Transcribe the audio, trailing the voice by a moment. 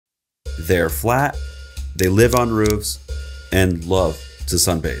They're flat, they live on roofs, and love to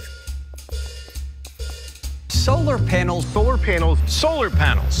sunbathe. Solar panels, solar panels, solar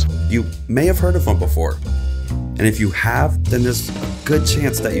panels. You may have heard of them before. And if you have, then there's a good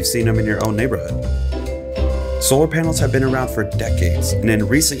chance that you've seen them in your own neighborhood. Solar panels have been around for decades, and in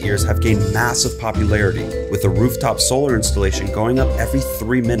recent years have gained massive popularity, with a rooftop solar installation going up every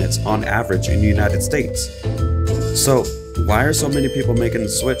 3 minutes on average in the United States. So, why are so many people making the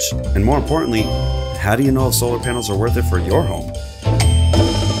switch? And more importantly, how do you know if solar panels are worth it for your home?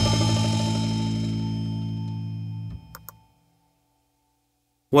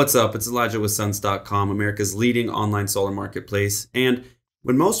 What's up? It's Elijah with Suns.com, America's leading online solar marketplace. And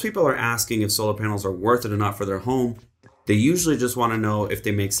when most people are asking if solar panels are worth it or not for their home, they usually just want to know if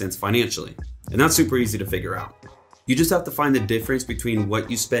they make sense financially. And that's super easy to figure out. You just have to find the difference between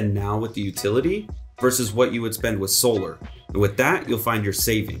what you spend now with the utility versus what you would spend with solar. And with that, you'll find your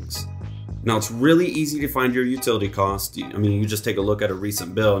savings. Now, it's really easy to find your utility cost. I mean, you just take a look at a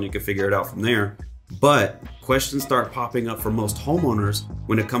recent bill and you can figure it out from there. But questions start popping up for most homeowners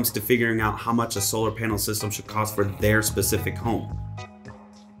when it comes to figuring out how much a solar panel system should cost for their specific home.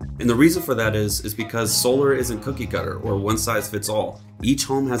 And the reason for that is because solar isn't cookie cutter or one size fits all. Each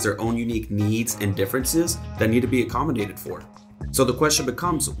home has their own unique needs and differences that need to be accommodated for. So the question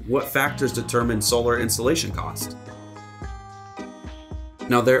becomes, what factors determine solar installation cost?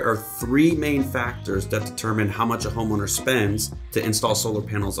 Now, there are 3 main factors that determine how much a homeowner spends to install solar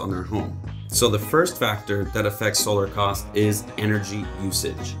panels on their home. So the first factor that affects solar cost is energy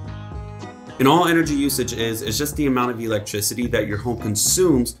usage. And all energy usage is just the amount of electricity that your home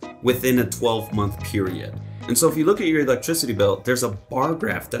consumes within a 12-month period. And so if you look at your electricity bill, there's a bar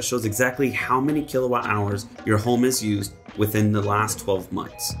graph that shows exactly how many kilowatt hours your home has used within the last 12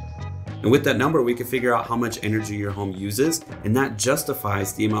 months. And with that number, we can figure out how much energy your home uses, and that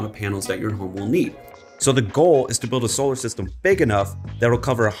justifies the amount of panels that your home will need. So the goal is to build a solar system big enough that will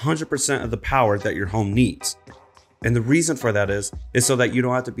cover 100% of the power that your home needs. And the reason for that is so that you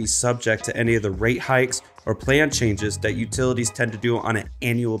don't have to be subject to any of the rate hikes or plan changes that utilities tend to do on an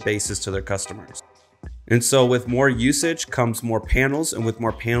annual basis to their customers. And so with more usage comes more panels, and with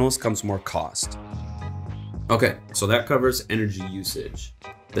more panels comes more cost. Okay, so that covers energy usage.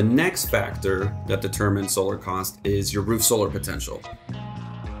 The next factor that determines solar cost is your roof solar potential.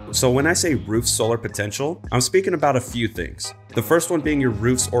 So when I say roof solar potential, I'm speaking about a few things. The first one being your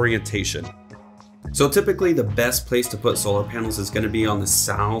roof's orientation. So typically the best place to put solar panels is going to be on the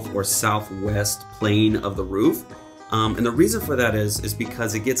south or southwest plane of the roof. And the reason for that is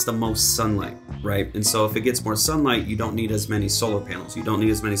because it gets the most sunlight, right? And so if it gets more sunlight, you don't need as many solar panels. You don't need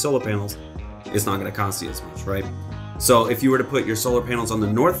as many solar panels, it's not going to cost you as much, right? So if you were to put your solar panels on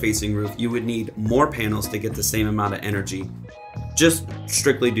the north-facing roof, you would need more panels to get the same amount of energy, just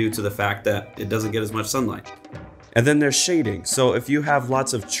strictly due to the fact that it doesn't get as much sunlight. And then there's shading. So if you have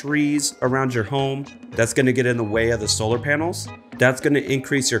lots of trees around your home, that's going to get in the way of the solar panels. That's going to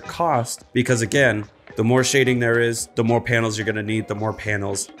increase your cost because, again, the more shading there is, the more panels you're going to need. The more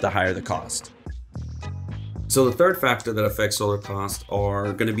panels, the higher the cost. So the third factor that affects solar cost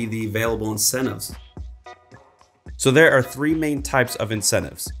are going to be the available incentives. So there are 3 main types of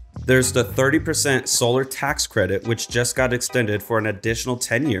incentives. There's the 30% solar tax credit, which just got extended for an additional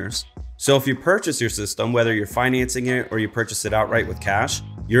 10 years. So if you purchase your system, whether you're financing it or you purchase it outright with cash,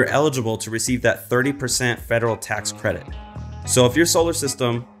 you're eligible to receive that 30% federal tax credit. So if your solar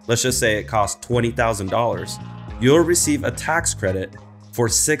system, let's just say it costs $20,000, you'll receive a tax credit for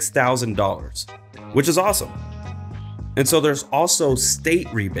 $6,000, which is awesome. And so there's also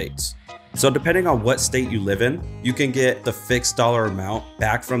state rebates. So depending on what state you live in, you can get the fixed dollar amount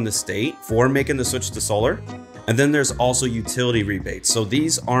back from the state for making the switch to solar. And then there's also utility rebates. So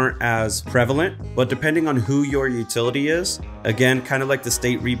these aren't as prevalent, but depending on who your utility is, again, kind of like the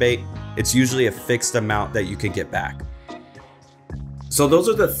state rebate, it's usually a fixed amount that you can get back. So those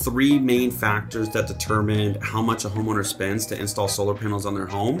are the 3 main factors that determine how much a homeowner spends to install solar panels on their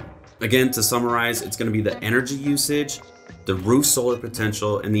home. Again, to summarize, it's going to be the energy usage, the roof solar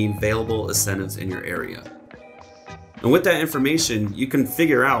potential, and the available incentives in your area. And with that information, you can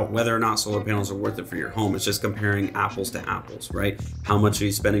figure out whether or not solar panels are worth it for your home. It's just comparing apples to apples, right? How much are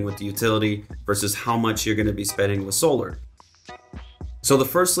you spending with the utility versus how much you're going to be spending with solar. So the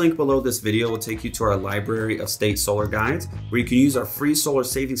first link below this video will take you to our library of state solar guides, where you can use our free solar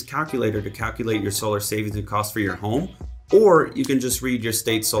savings calculator to calculate your solar savings and costs for your home. Or you can just read your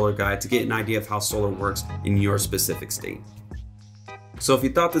state solar guide to get an idea of how solar works in your specific state. So if you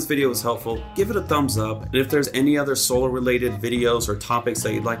thought this video was helpful, give it a thumbs up. And if there's any other solar related videos or topics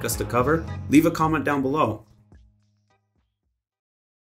that you'd like us to cover, leave a comment down below.